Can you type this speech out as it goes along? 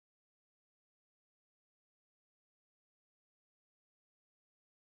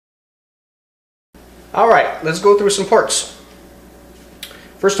Alright, let's go through some parts.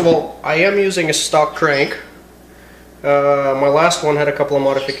 First of all, I am using a stock crank. My last one had a couple of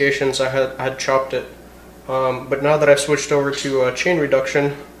modifications. I had chopped it. But now that I've switched over to chain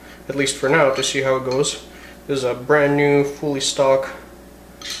reduction, at least for now, to see how it goes, this is a brand new, fully stock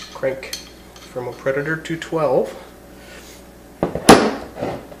crank from a Predator 212.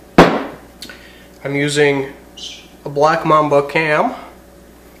 I'm using a black Mamba Cam.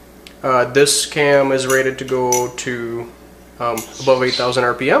 This cam is rated to go to above 8,000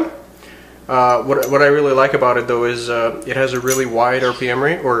 RPM. What I really like about it though is it has a really wide RPM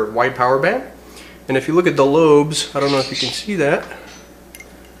rate, or wide power band. And if you look at the lobes, I don't know if you can see that.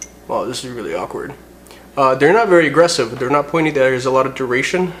 Wow, this is really awkward. They're not very aggressive. They're not pointy. There's a lot of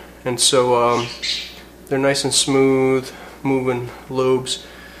duration, and so they're nice and smooth moving lobes.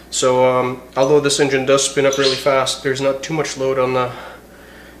 So although this engine does spin up really fast, there's not too much load on the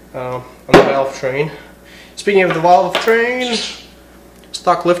valve train. Speaking of the valve train,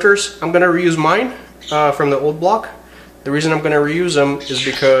 stock lifters, I'm going to reuse mine from the old block. The reason I'm going to reuse them is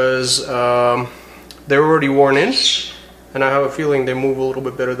because they're already worn in, and I have a feeling they move a little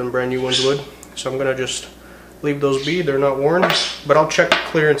bit better than brand new ones would. So I'm going to just leave those be. They're not worn, but I'll check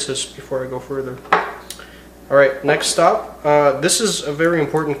clearances before I go further. Alright, next stop. This is a very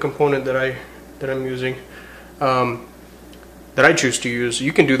important component that I'm using, that I choose to use.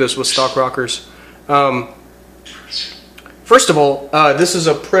 You can do this with stock rockers. First of all, this is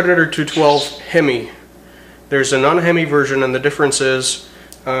a Predator 212 Hemi. There's a non-Hemi version, and the difference is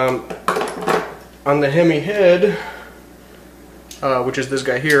on the Hemi head, which is this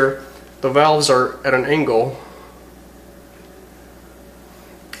guy here, the valves are at an angle,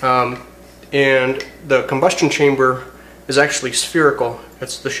 and the combustion chamber is actually spherical.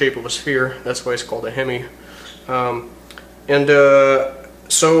 It's the shape of a sphere. That's why it's called a Hemi.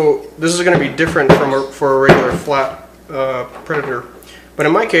 So this is going to be different for a regular flat Predator. But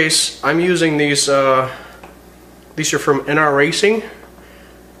in my case, I'm using these. These are from NR Racing.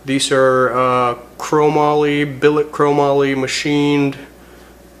 These are Billet Chromoly machined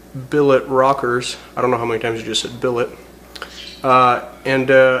billet rockers. I don't know how many times you just said billet.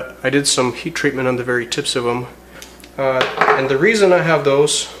 I did some heat treatment on the very tips of them. And the reason I have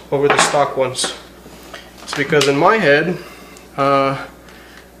those over the stock ones is because in my head, I'm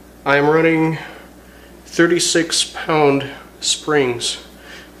running 36-pound springs,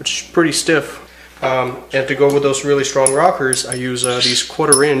 which is pretty stiff. And to go with those really strong rockers, I use these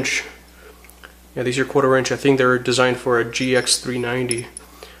 1/4 inch. Yeah, these are 1/4 inch. I think they're designed for a GX390.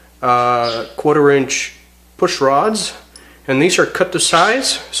 1/4 inch push rods, and these are cut to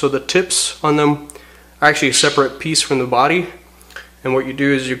size, so the tips on them are actually a separate piece from the body. And what you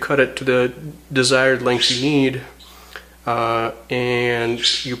do is you cut it to the desired length you need, and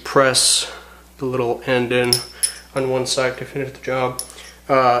you press the little end in on one side to finish the job.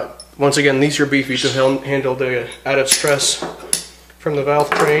 Once again, these are beefy to handle the added stress from the valve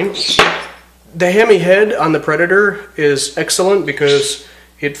train. The Hemi head on the Predator is excellent because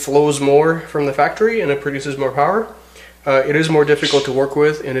it flows more from the factory and it produces more power. It is more difficult to work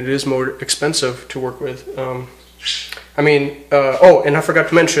with, and it is more expensive to work with. Oh, and I forgot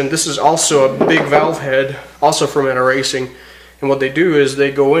to mention, this is also a big valve head, also from NR Racing. And what they do is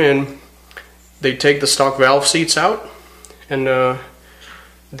they go in, they take the stock valve seats out, and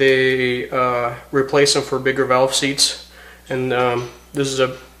they replace them for bigger valve seats. And this is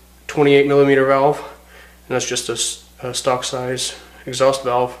a 28mm valve, and that's just a stock size exhaust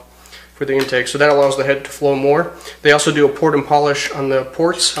valve for the intake, so that allows the head to flow more. They also do a port and polish on the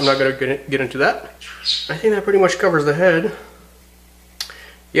ports. I'm not going to get into that. I think that pretty much covers the head.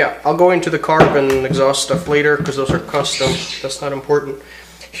 Yeah, I'll go into the carb and exhaust stuff later because those are custom. That's not important.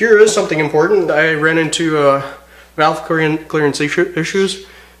 Here is something important. I ran into valve clearance issues,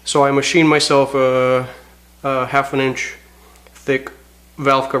 so I machined myself a 1/2 inch thick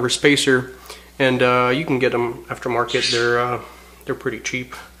valve cover spacer, and you can get them aftermarket. They're pretty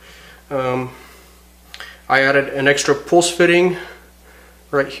cheap. I added an extra pulse fitting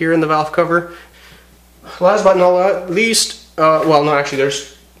right here in the valve cover. Last but not least, well, no, actually,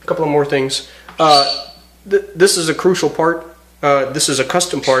 there's a couple of more things. This is a crucial part. This is a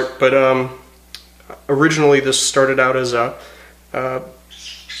custom part, but originally this started out as a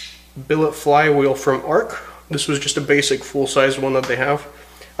Billet Flywheel from ARC. This was just a basic full-size one that they have.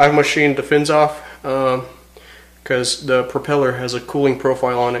 I've machined the fins off because the propeller has a cooling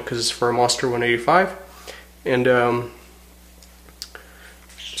profile on it because it's for a Monster 185, and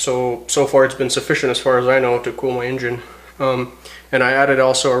so far it's been sufficient as far as I know to cool my engine. And I added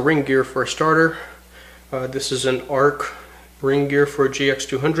also a ring gear for a starter. This is an ARC ring gear for a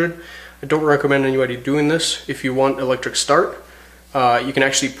GX200. I don't recommend anybody doing this. If you want electric start, you can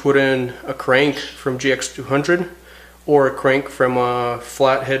actually put in a crank from GX200 or a crank from a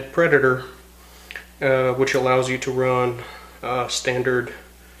flathead Predator, which allows you to run standard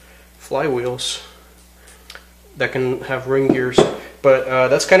flywheels that can have ring gears. But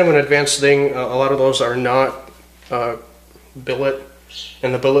that's kind of an advanced thing. A lot of those are not billet,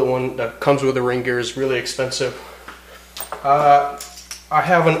 and the billet one that comes with the ring gear is really expensive. I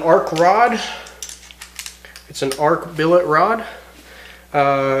have an arc rod. It's an arc billet rod.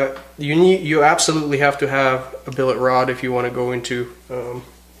 You absolutely have to have a billet rod if you want to go into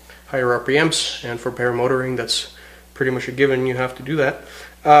higher RPMs, and for paramotoring that's pretty much a given. You have to do that.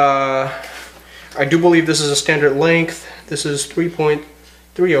 I do believe this is a standard length. This is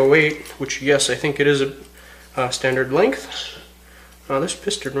 3.308, which, yes, I think it is a standard length. This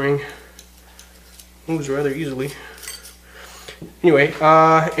piston ring moves rather easily. Anyway,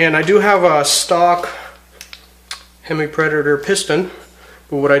 and I do have a stock Hemi Predator piston,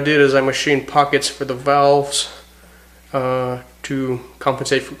 but what I did is I machined pockets for the valves to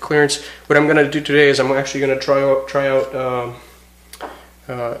compensate for clearance. What I'm going to do today is I'm actually going to try out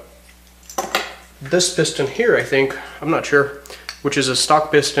this piston here, I think, I'm not sure, which is a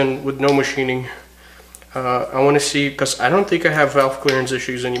stock piston with no machining. I want to see, because I don't think I have valve clearance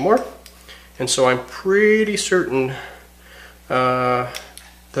issues anymore, and so I'm pretty certain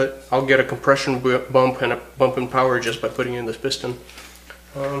that I'll get a compression bump and a bump in power just by putting in this piston.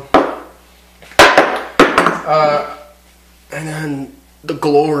 And then the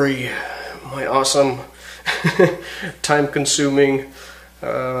glory, my awesome time-consuming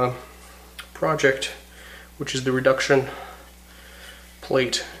project, which is the reduction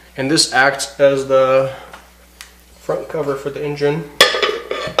plate. And this acts as the front cover for the engine.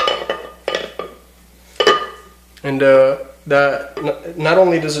 And that not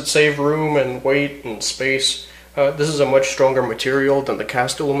only does it save room and weight and space, this is a much stronger material than the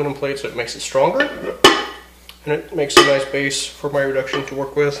cast aluminum plate, so it makes it stronger. And it makes a nice base for my reduction to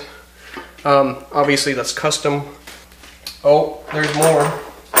work with. Obviously that's custom. Oh, there's more.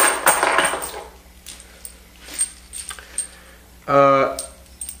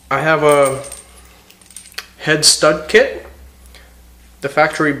 I have a head stud kit. The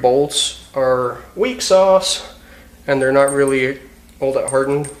factory bolts are weak sauce and they're not really all that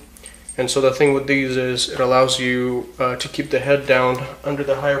hardened. And so the thing with these is it allows you to keep the head down under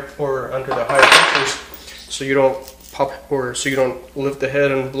the higher pressures, so you don't pop, or so you don't lift the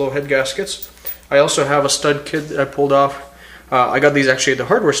head and blow head gaskets. I also have a stud kit that I pulled off. I got these actually at the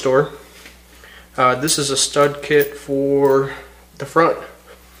hardware store. This is a stud kit for the front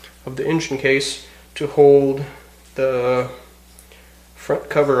of the engine case to hold the front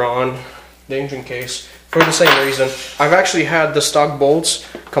cover on the engine case for the same reason. I've actually had the stock bolts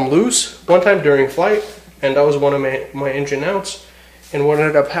come loose one time during flight, and that was one of my engine outs. And what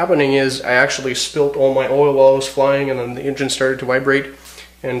ended up happening is I actually spilt all my oil while I was flying, and then the engine started to vibrate,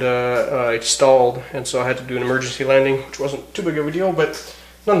 and it stalled, and so I had to do an emergency landing, which wasn't too big of a deal, but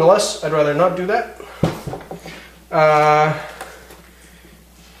nonetheless, I'd rather not do that.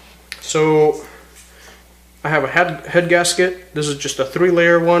 So I have a head gasket. This is just a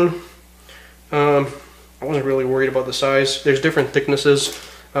 3-layer one. I wasn't really worried about the size. There's different thicknesses.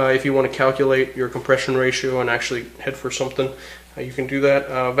 If you want to calculate your compression ratio and actually head for something, you can do that.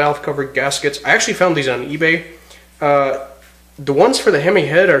 Valve covered gaskets. I actually found these on eBay. The ones for the Hemi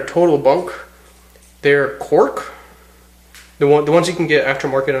head are total bunk. They're cork. The ones you can get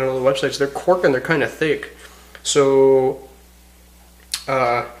aftermarket on other websites, they're cork and they're kind of thick. So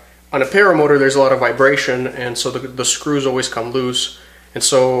on a paramotor there's a lot of vibration, and so the screws always come loose. And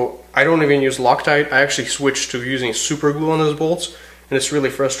so I don't even use Loctite. I actually switched to using super glue on those bolts, and it's really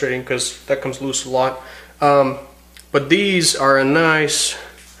frustrating because that comes loose a lot. But these are a nice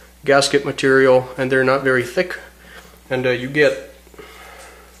gasket material, and they're not very thick. And you get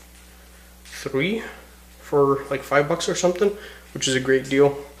 3 for like $5 or something, which is a great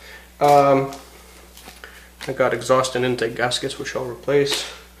deal. I got exhaust and intake gaskets, which I'll replace.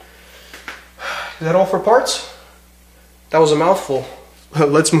 Is that all for parts? That was a mouthful.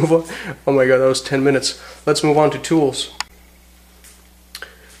 Let's move on. Oh my god, that was 10 minutes. Let's move on to tools.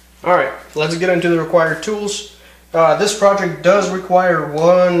 Alright, let's get into the required tools. This project does require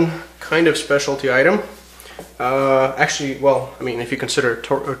one kind of specialty item. Actually, well, I mean, if you consider a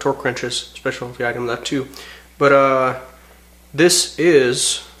torque wrench's specialty item, that too. But this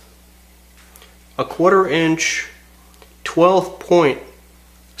is a 1/4 inch 12-point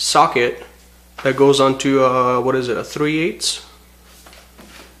socket that goes onto what is it, a 3/8?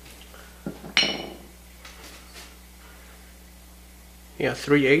 Yeah,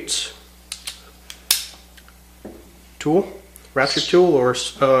 3/8 tool, ratchet tool, or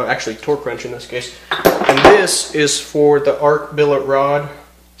actually torque wrench in this case. And this is for the arc billet rod,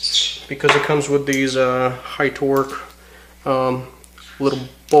 because it comes with these high torque little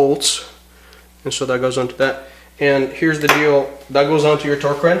bolts, and so that goes onto that. And here's the deal, that goes onto your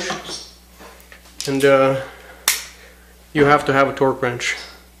torque wrench, and you have to have a torque wrench.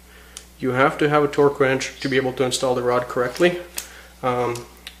 You have to have a torque wrench to be able to install the rod correctly.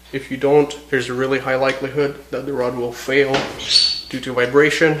 If you don't, there's a really high likelihood that the rod will fail due to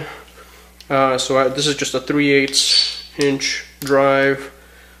vibration. This is just a 3/8 inch drive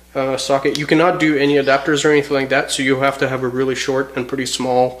socket. You cannot do any adapters or anything like that, so you have to have a really short and pretty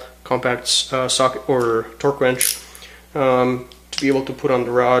small compact socket or torque wrench to be able to put on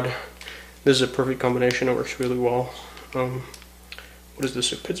the rod. This is a perfect combination. It works really well. What is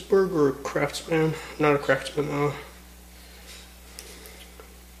this, a Pittsburgh or a Craftsman? Not a Craftsman.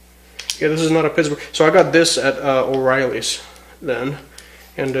 Yeah, this is not a Pittsburgh. So I got this at O'Reilly's then,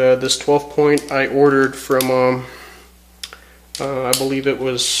 and this 12-point I ordered from I believe it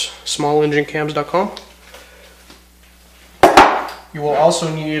was smallenginecams.com. You will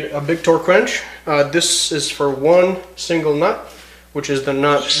also need a big torque wrench. This is for one single nut, which is the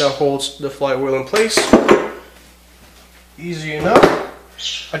nut that holds the flywheel in place. Easy enough.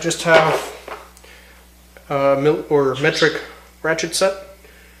 I just have metric ratchet set.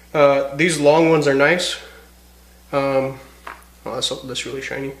 These long ones are nice. Oh, that's really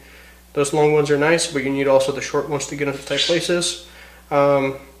shiny. Those long ones are nice, but you need also the short ones to get into tight places.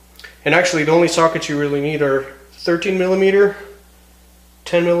 And actually, the only sockets you really need are 13mm,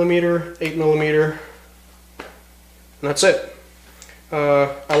 10mm, 8mm, and that's it.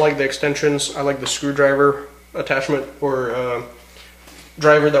 I like the extensions. I like the screwdriver attachment or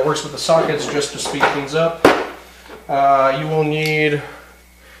driver that works with the sockets just to speed things up. You will need,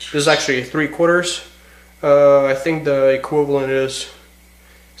 this is actually 3/4. I think the equivalent is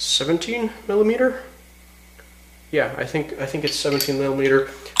 17mm. Yeah, I think it's 17mm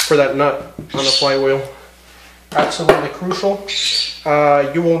for that nut on the flywheel. Absolutely crucial.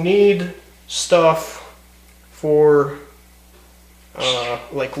 You will need stuff for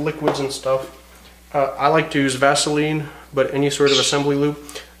like liquids and stuff. I like to use Vaseline, but any sort of assembly lube.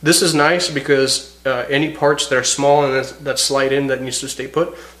 This is nice because any parts that are small and that slide in that needs to stay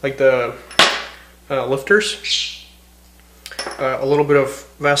put, like the lifters, a little bit of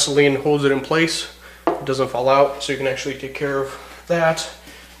Vaseline holds it in place. It doesn't fall out, so you can actually take care of that.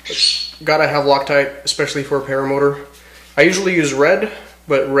 But gotta have Loctite, especially for a paramotor. I usually use red,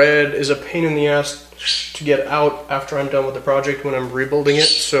 but red is a pain in the ass to get out after I'm done with the project when I'm rebuilding it,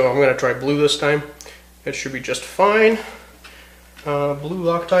 so I'm gonna try blue this time. It should be just fine. Blue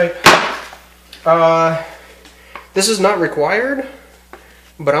Loctite. This is not required,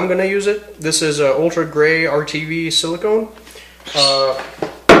 but I'm gonna use it. This is ultra gray RTV silicone.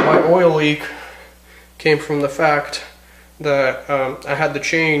 My oil leak came from the fact that I had the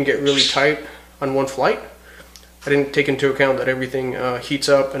chain get really tight on one flight. I didn't take into account that everything heats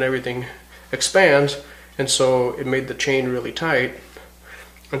up and everything expands, and so it made the chain really tight.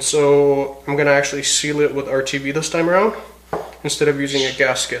 And so I'm gonna actually seal it with RTV this time around instead of using a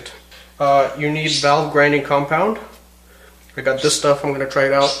gasket. You need valve grinding compound. I got this stuff. I'm gonna try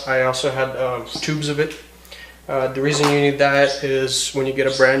it out. I also had tubes of it. The reason you need that is when you get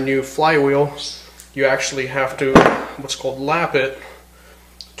a brand new flywheel, you actually have to what's called lap it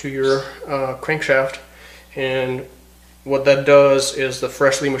to your crankshaft, and what that does is the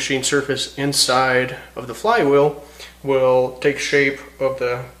freshly machined surface inside of the flywheel will take shape of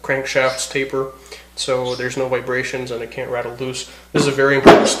the crankshaft's taper, so there's no vibrations and it can't rattle loose. This is a very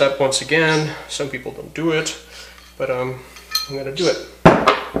important step once again. Some people don't do it, but I'm gonna do it.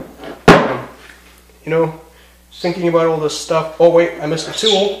 You know, thinking about all this stuff. Oh wait, I missed a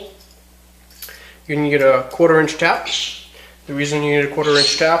tool. You can get a 1/4 inch tap. The reason you need a 1/4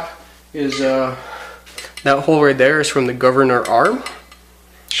 inch tap is that hole right there is from the governor arm.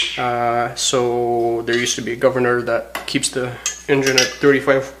 So there used to be a governor that keeps the engine at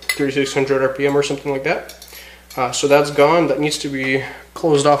 3600 RPM or something like that. So that's gone. That needs to be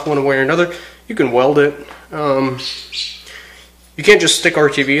closed off one way or another. You can weld it. You can't just stick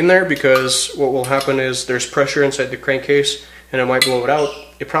RTV in there, because what will happen is there's pressure inside the crankcase and it might blow it out.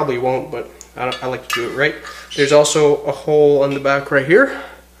 It probably won't, but I like to do it right. There's also a hole on the back right here.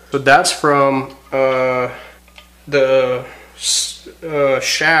 So that's from the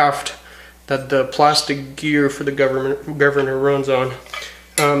shaft that the plastic gear for the governor runs on.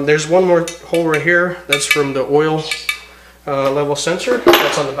 There's one more hole right here. That's from the oil level sensor.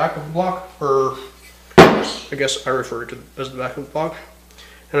 That's on the back of the block, or I guess I refer to it as the back of the block.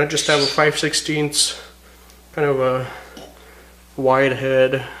 And I just have a 5/16 kind of a wide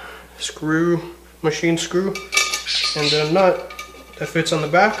head screw, machine screw, and a nut that fits on the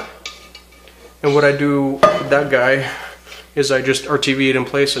back. And what I do with that guy is I just RTV it in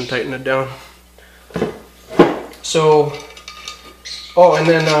place and tighten it down. So, oh, and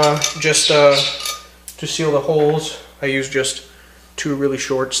then just to seal the holes, I use just 2 really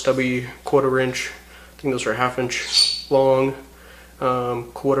short, stubby 1/4 inch, I think those are 1/2 inch long,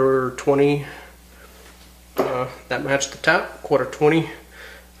 1/4 that match the tap,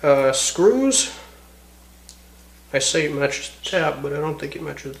 1/4 screws. I say it matches the tap, but I don't think it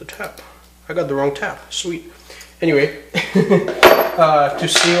matches the tap. I got the wrong tap. Sweet. Anyway, to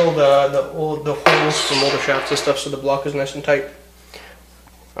seal the holes for motor shafts and stuff, so the block is nice and tight.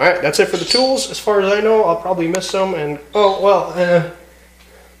 All right, that's it for the tools. As far as I know, I'll probably miss some. And oh well,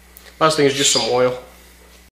 last thing is just some oil.